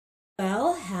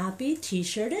Well, happy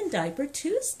T-shirt and diaper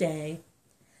Tuesday.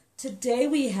 Today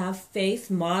we have Faith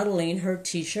modeling her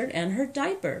T-shirt and her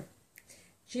diaper.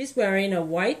 She's wearing a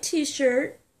white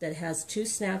T-shirt that has 2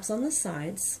 snaps on the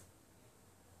sides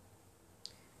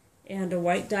and a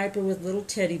white diaper with little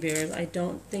teddy bears. I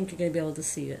don't think you're going to be able to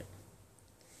see it.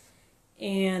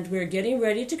 And we're getting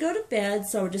ready to go to bed,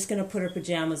 so we're just going to put her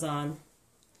pajamas on.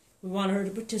 We want her to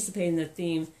participate in the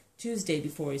theme Tuesday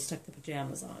before we stuck the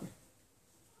pajamas on.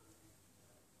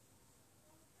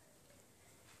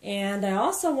 And I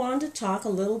also wanted to talk a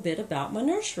little bit about my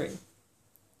nursery.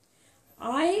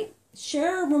 I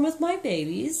share a room with my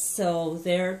babies, so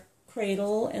their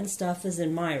cradle and stuff is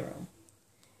in my room.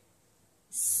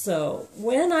 So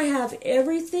when I have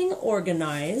everything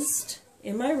organized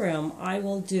in my room, I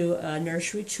will do a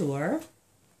nursery tour.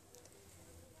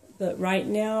 But right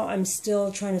now I'm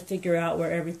still trying to figure out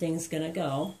where everything's going to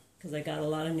go because I got a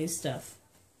lot of new stuff.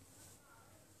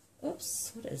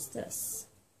 Oops, what is this?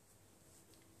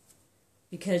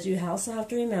 Because you also have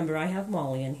to remember I have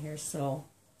Molly in here, so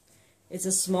it's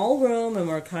a small room and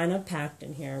we're kind of packed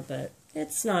in here, but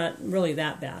it's not really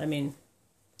that bad. I mean,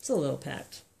 it's a little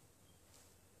packed.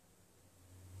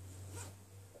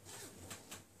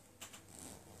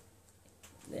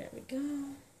 There we go.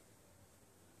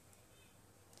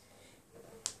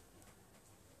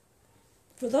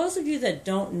 For those of you that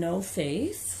don't know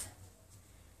Faith,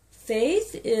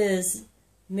 Faith is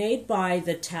made by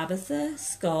the Tabitha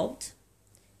Sculpt,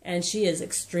 and she is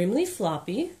extremely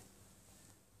floppy,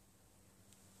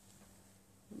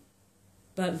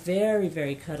 but very,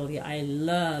 very cuddly. I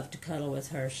love to cuddle with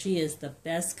her. She is the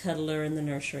best cuddler in the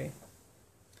nursery.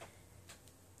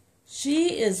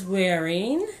 She is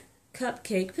wearing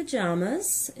cupcake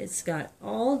pajamas. It's got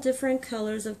all different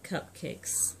colors of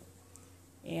cupcakes.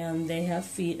 And they have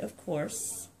feet, of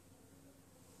course.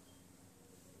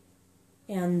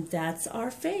 And that's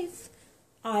our Faith.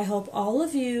 I hope all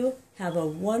of you have a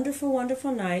wonderful,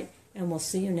 wonderful night, and we'll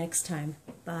see you next time.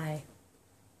 Bye.